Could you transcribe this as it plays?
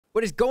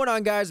What is going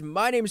on, guys?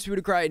 My name is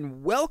SpooDieCry,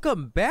 and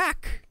welcome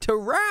back to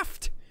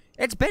Raft.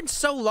 It's been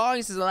so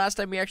long since the last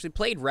time we actually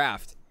played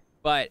Raft,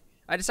 but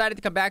I decided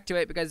to come back to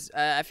it because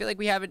I feel like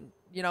we haven't,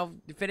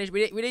 finished.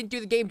 We didn't do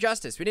the game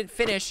justice. We didn't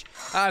finish.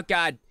 Oh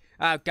god,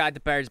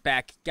 the bird's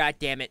back. God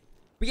damn it.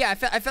 But yeah,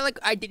 I felt like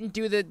I didn't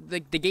do the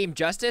game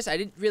justice. I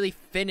didn't really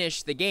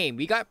finish the game.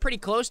 We got pretty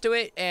close to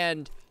it,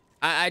 and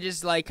I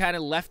just like kind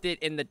of left it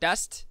in the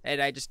dust,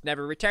 and I just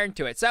never returned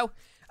to it. So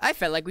I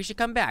felt like we should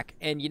come back,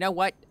 and you know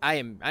what? I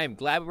am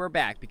glad we're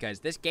back because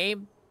this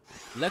game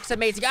looks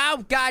amazing.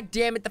 Oh god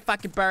damn it, the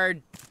fucking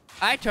bird!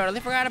 I totally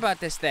forgot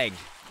about this thing.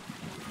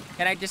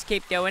 Can I just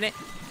keep doing it?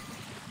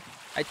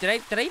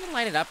 Did I even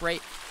line it up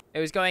right? It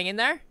was going in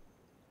there.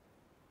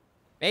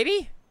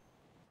 Maybe?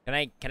 Can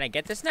I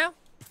get this now?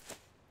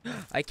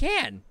 I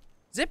can.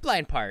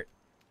 Zipline part.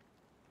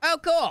 Oh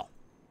cool.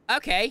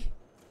 Okay.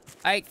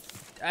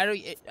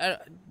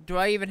 Do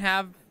I even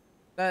have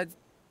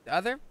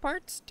other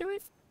parts to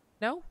it?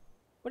 No?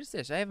 What is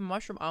this? I have a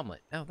mushroom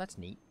omelet. Oh, that's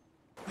neat.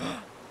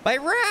 My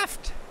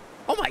raft!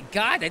 Oh my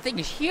god, that thing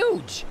is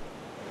huge!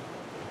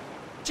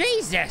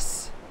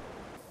 Jesus!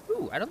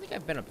 Ooh, I don't think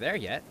I've been up there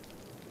yet.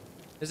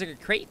 There's like a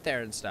crate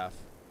there and stuff.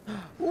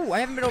 Ooh, I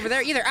haven't been over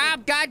there either. Ah,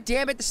 god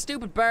damn it, the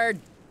stupid bird!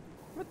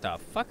 What the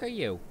fuck are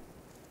you?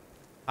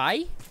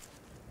 Hi?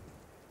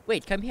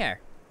 Wait, come here.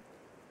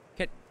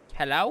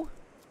 Hello?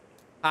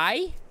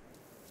 Hi?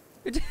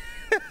 What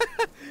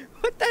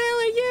the hell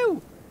are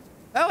you?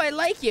 Oh, I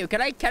like you. Can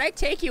I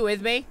take you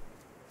with me?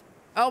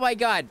 Oh my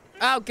god.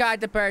 Oh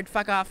god, the bird.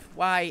 Fuck off.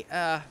 Why?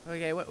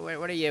 Okay,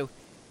 what are you?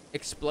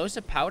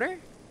 Explosive powder?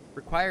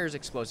 Requires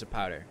explosive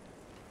powder.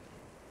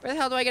 Where the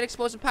hell do I get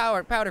explosive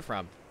powder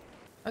from?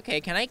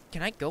 Okay, can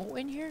I go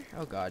in here?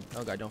 Oh god.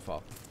 Oh god, don't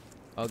fall.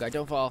 Oh god,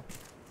 don't fall.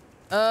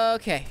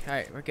 Okay,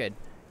 alright, we're good.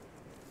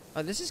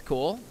 Oh, this is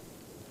cool.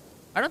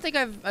 I don't think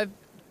I've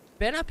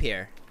been up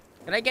here.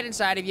 Can I get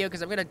inside of you?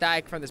 Because I'm gonna die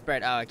from this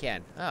bird. Oh, I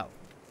can. Oh.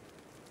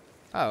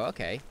 Oh,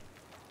 okay.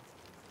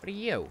 What are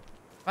you?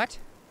 What?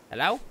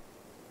 Hello?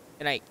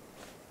 Can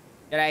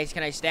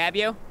I stab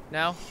you?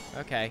 No?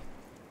 Okay.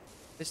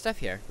 This stuff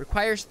here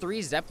requires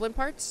 3 Zeppelin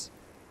parts?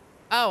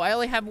 Oh, I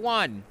only have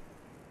 1.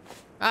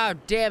 Oh,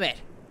 damn it.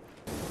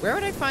 Where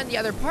would I find the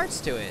other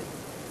parts to it?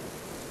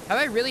 Have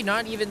I really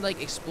not even,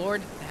 like,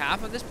 explored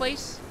half of this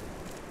place?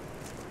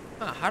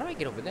 Huh, how do I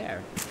get over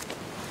there?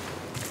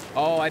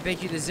 Oh, I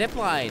bet you the zip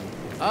line.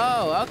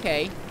 Oh,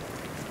 okay.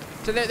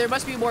 So there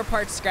must be more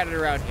parts scattered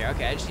around here.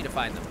 Okay, I just need to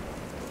find them.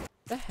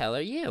 The hell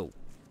are you?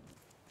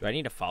 Do I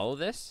need to follow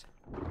this?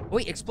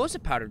 Wait,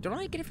 explosive powder. Don't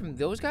I get it from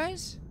those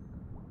guys?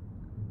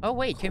 Oh,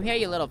 wait. Come here,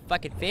 you little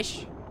fucking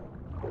fish.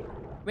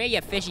 Come here,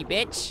 you fishy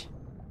bitch.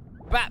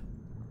 Bop.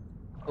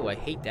 Oh, I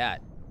hate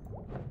that.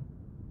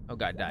 Oh,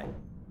 God, die.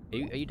 Are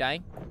you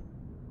dying?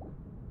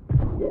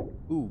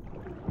 Ooh.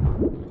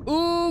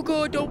 Ooh,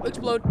 God, don't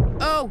explode.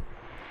 Oh.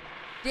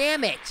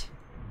 Damn it.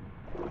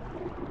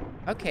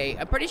 Okay,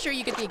 I'm pretty sure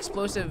you get the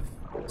explosive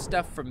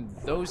stuff from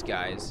those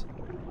guys.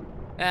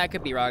 I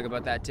could be wrong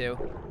about that, too.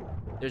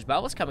 There's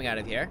bubbles coming out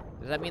of here.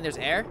 Does that mean there's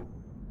air?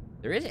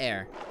 There is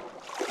air.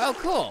 Oh,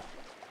 cool.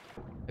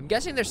 I'm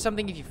guessing there's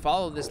something if you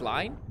follow this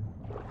line.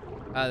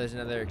 Oh, there's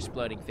another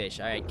exploding fish.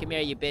 All right, come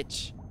here, you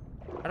bitch.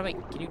 How do I...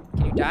 Can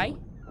you die?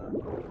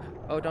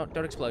 Oh, don't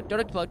explode.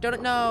 Don't explode.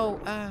 Don't... No.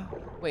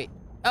 Wait.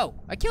 Oh,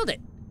 I killed it.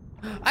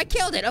 I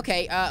killed it.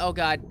 Okay. Oh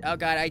god. Oh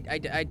god.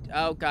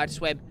 Oh god.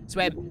 Swim.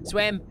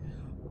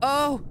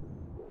 Oh,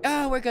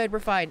 we're good. We're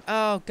fine.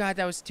 Oh god,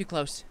 that was too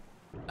close.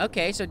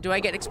 Okay, so do I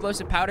get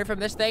explosive powder from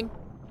this thing?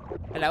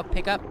 Hello,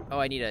 pick up. Oh,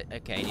 I need a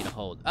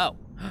hold. Oh,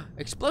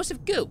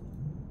 explosive goo.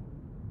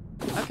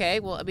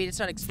 Okay, well, I mean, it's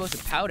not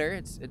explosive powder.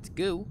 It's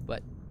goo,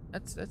 but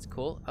that's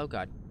cool. Oh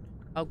god.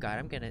 Oh god,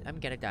 I'm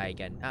gonna die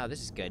again. Oh,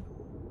 this is good.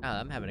 Oh,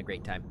 I'm having a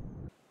great time.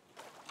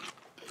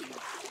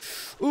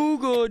 Oh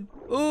god.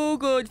 Oh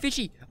god,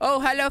 fishy.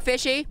 Oh, hello,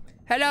 fishy.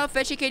 Hello,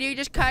 fishy. Can you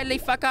just kindly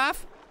fuck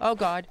off? Oh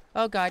god.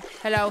 Oh god.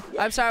 Hello.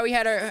 I'm sorry we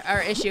had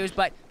our issues,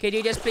 but can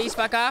you just please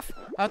fuck off?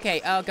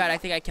 Okay. Oh god, I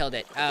think I killed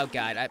it. Oh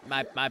god.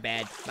 My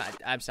bad.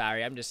 I'm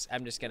sorry. I'm just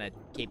gonna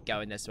keep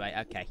going this way.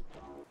 Okay.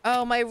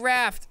 Oh, my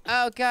raft.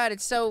 Oh god,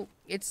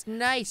 it's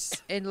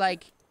nice and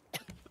like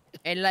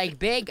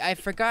big. I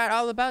forgot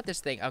all about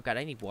this thing. Oh god,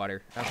 I need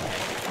water. Okay.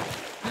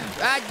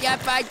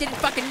 Yep, I didn't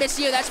fucking miss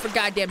you. That's for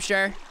goddamn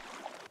sure.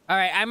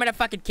 Alright, I'm gonna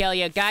fucking kill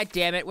you. God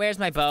damn it. Where's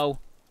my bow?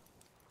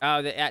 Oh,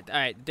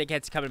 alright, the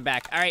dickhead's coming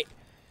back. Alright.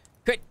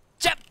 Good.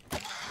 Jump!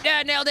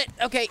 Yeah, nailed it.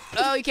 Okay.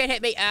 Oh, you can't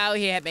hit me. Oh,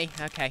 he hit me.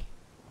 Okay.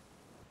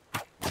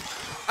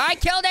 I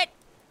killed it!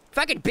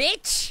 Fucking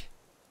bitch!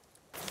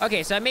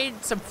 Okay, so I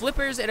made some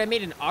flippers, and I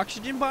made an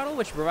oxygen bottle,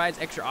 which provides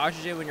extra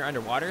oxygen when you're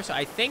underwater. So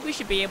I think we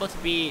should be able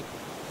to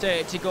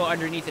go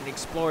underneath and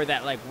explore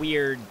that, like,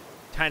 weird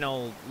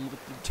tunnel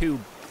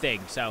tube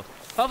thing. So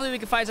hopefully we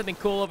can find something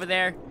cool over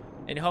there.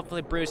 And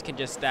hopefully Bruce can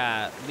just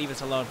leave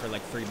us alone for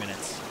like 3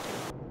 minutes.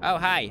 Oh,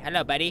 hi.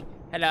 Hello, buddy.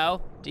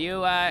 Hello. Do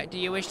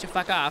you wish to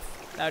fuck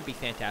off? That would be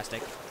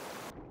fantastic.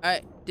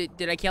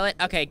 Did I kill it?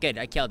 Okay, good.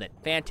 I killed it.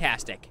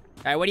 Fantastic.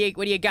 All right, what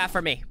do you got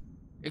for me?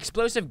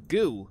 Explosive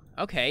goo.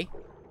 Okay.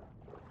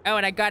 Oh,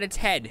 and I got its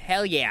head.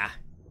 Hell yeah.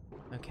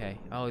 Okay.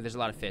 Oh, there's a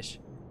lot of fish.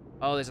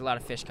 Oh, there's a lot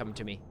of fish coming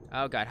to me.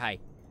 Oh, God. Hi.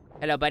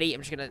 Hello, buddy.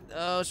 I'm just gonna...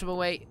 Oh, swim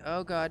away.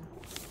 Oh, God.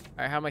 All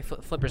right, how are my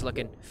flippers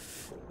looking?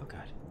 Oh,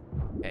 God.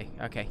 Okay.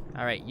 Okay.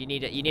 All right. You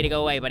need to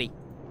go away, buddy.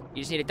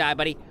 You just need to die,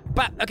 buddy.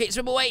 Bop. Okay,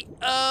 swim away.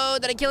 Oh,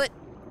 did I kill it?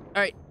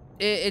 All right.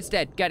 It's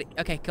dead. Got it.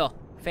 Okay, cool.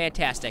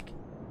 Fantastic.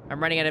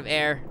 I'm running out of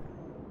air.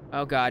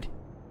 Oh, God.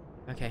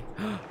 Okay.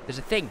 There's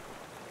a thing.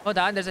 Hold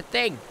on. There's a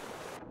thing.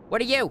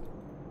 What are you?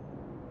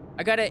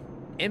 I got an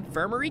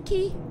infirmary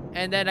key.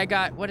 And then I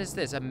got, what is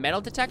this? A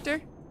metal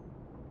detector?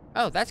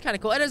 Oh, that's kind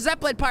of cool. And a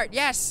Zeppelin part.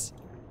 Yes.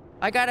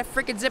 I got a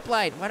freaking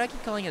zipline. Why do I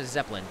keep calling it a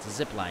Zeppelin? It's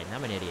a zipline.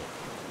 I'm an idiot.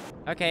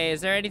 Okay, is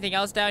there anything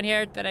else down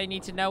here that I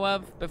need to know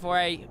of before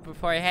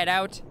I head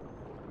out?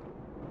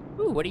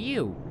 Ooh, what are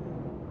you?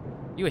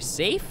 You a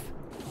safe?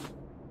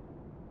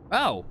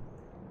 Oh.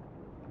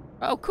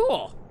 Oh,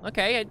 cool.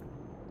 Okay,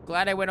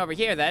 glad I went over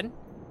here then.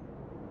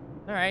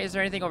 All right, is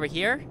there anything over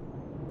here?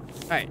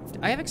 All right,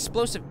 I have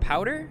explosive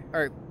powder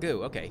or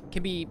goo. Okay,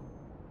 can be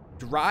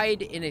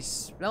dried in a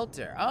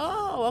smelter.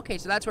 Oh, okay,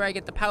 so that's where I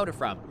get the powder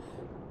from.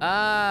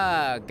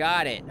 Ah,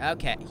 got it.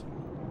 Okay.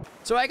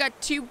 So I got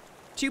two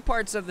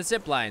parts of the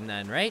zip line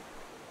then, right?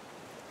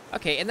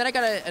 Okay, and then I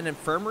got an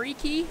infirmary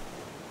key.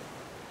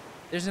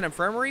 There's an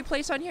infirmary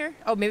place on here?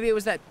 Oh, maybe it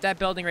was that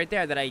building right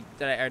there that I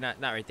or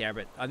not right there,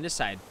 but on this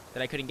side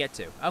that I couldn't get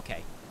to.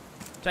 Okay.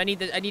 So I need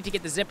to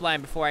get the zip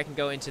line before I can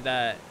go into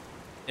the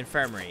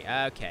infirmary.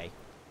 Okay.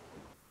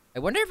 I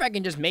wonder if I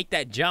can just make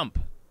that jump.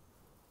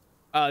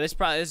 Oh, this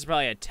is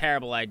probably a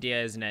terrible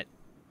idea, isn't it?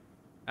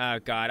 Oh,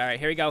 God. All right,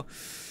 here we go.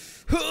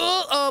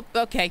 Oh,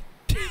 okay.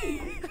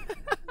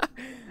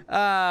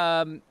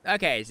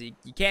 Okay, so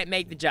you can't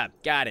make the jump.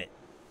 Got it.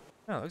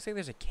 Oh, it looks like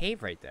there's a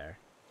cave right there.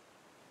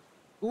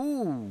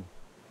 Ooh.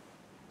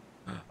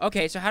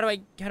 Okay, so how do I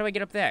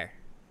get up there?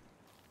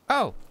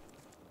 Oh.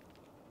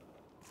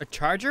 A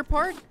charger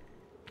part?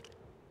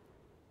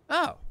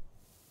 Oh.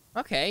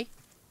 Okay.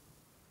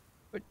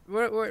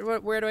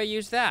 Where do I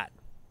use that?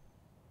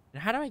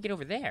 And how do I get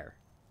over there?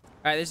 All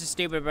right, this is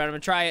stupid, but I'm gonna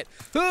try it.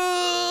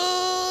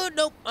 Oh,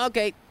 nope.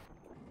 Okay.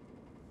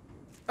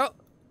 Oh.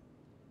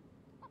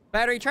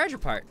 Battery charger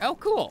part. Oh,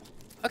 cool.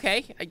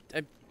 Okay.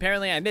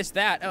 Apparently I missed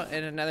that. Oh,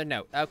 and another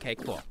note. Okay,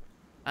 cool.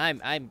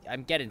 I'm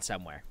getting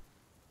somewhere.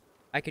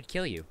 I could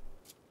kill you,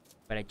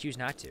 but I choose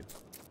not to.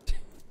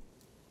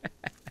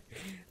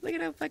 Look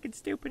at how fucking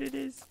stupid it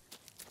is.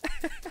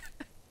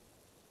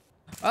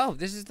 Oh,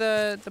 this is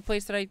the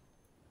place that I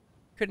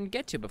couldn't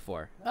get to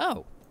before.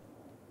 Oh.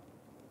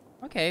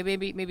 Okay,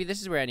 maybe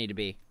this is where I need to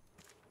be.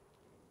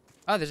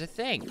 Oh, there's a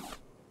thing.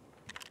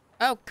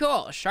 Oh,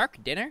 cool. A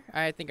shark dinner?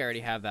 I think I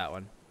already have that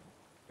one.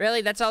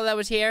 Really? That's all that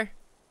was here?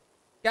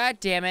 God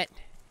damn it.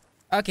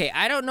 Okay,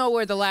 I don't know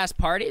where the last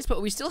part is,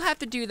 but we still have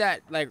to do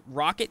that, like,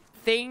 rocket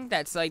thing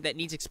that's, like, that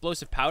needs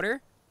explosive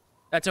powder.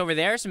 That's over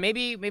there, so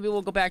maybe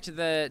we'll go back to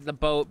the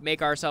boat,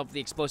 make ourselves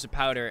the explosive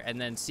powder, and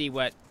then see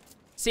what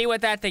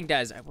that thing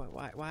does.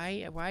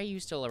 Why are you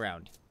still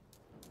around?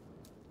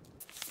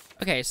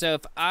 Okay, so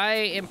if I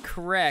am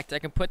correct, I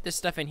can put this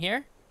stuff in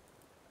here?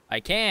 I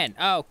can.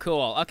 Oh,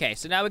 cool. Okay,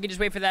 so now we can just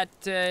wait for that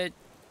to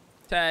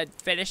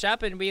finish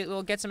up, and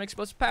we'll get some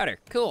explosive powder.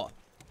 Cool.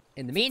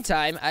 In the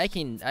meantime, I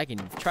can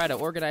try to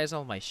organize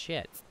all my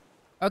shit.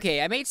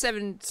 Okay, I made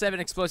seven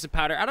explosive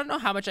powder. I don't know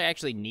how much I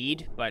actually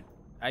need, but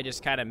I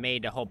just kind of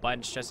made a whole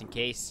bunch just in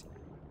case.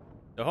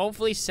 So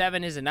hopefully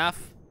 7 is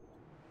enough,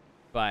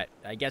 but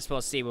I guess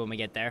we'll see when we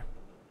get there.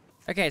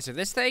 Okay, so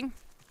this thing,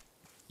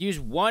 use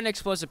 1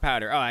 explosive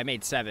powder. Oh, I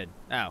made 7.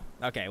 Oh,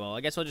 okay, well,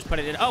 I guess we'll just put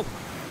it in. Oh,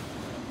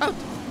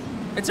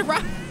 it's a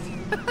rock.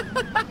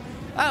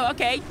 Oh,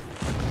 okay.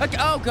 Okay.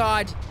 Oh,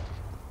 God.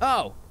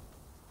 Oh.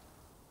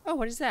 Oh,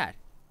 what is that?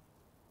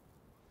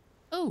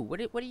 Oh,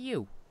 what are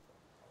you?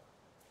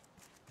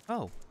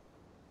 Oh.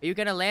 Are you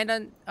gonna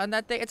land on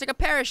that thing? It's like a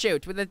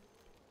parachute with a...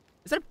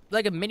 Is that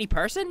like a mini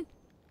person?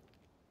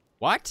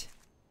 What?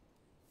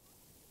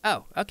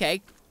 Oh,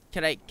 okay.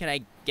 Can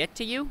I get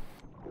to you?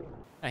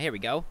 Oh, here we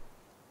go.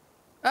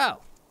 Oh.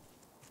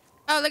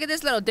 Oh, look at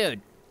this little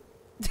dude.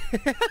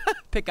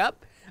 Pick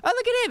up. Oh,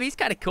 look at him. He's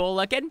kind of cool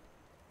looking.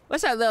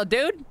 What's up, little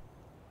dude?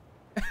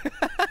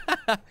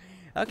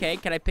 Okay,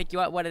 can I pick you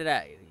up? What did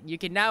I... You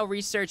can now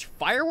research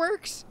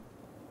fireworks?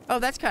 Oh,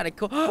 that's kind of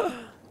cool.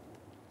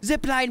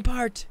 Zipline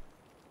part.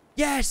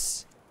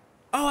 Yes.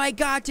 Oh, I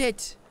got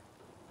it.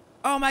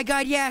 Oh my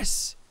God,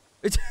 yes.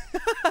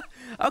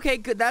 Okay,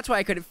 good. That's why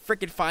I couldn't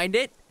freaking find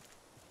it.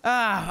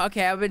 Ah,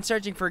 okay. I've been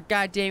searching for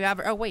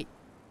goddamn... Oh, wait.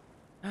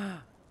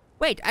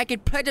 Wait, I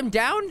could put him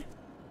down?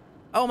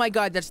 Oh my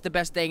God, that's the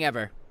best thing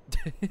ever.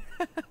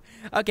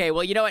 Okay,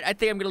 well, you know what? I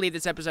think I'm gonna leave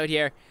this episode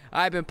here.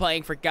 I've been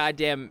playing for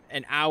goddamn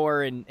an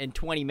hour and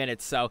 20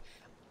 minutes, so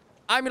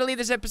I'm gonna leave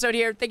this episode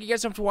here. Thank you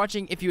guys so much for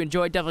watching. If you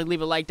enjoyed, definitely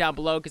leave a like down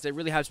below because it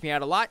really helps me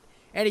out a lot.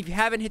 And if you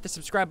haven't, hit the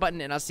subscribe button,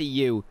 and I'll see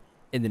you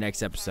in the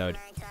next episode.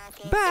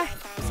 Bye.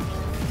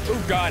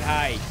 Oh God,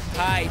 hi.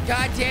 Hi.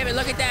 God damn it!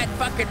 Look at that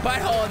fucking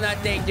butthole in that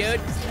thing, dude.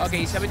 Okay,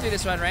 he's coming through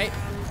this one, right?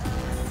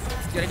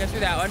 He's gonna go through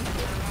that one.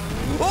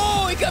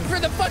 Oh, he comes through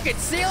the fucking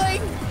ceiling.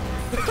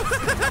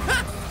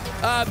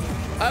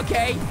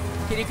 Okay.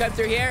 Can you come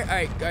through here? All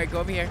right, go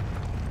over here.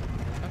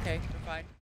 Okay, we're fine.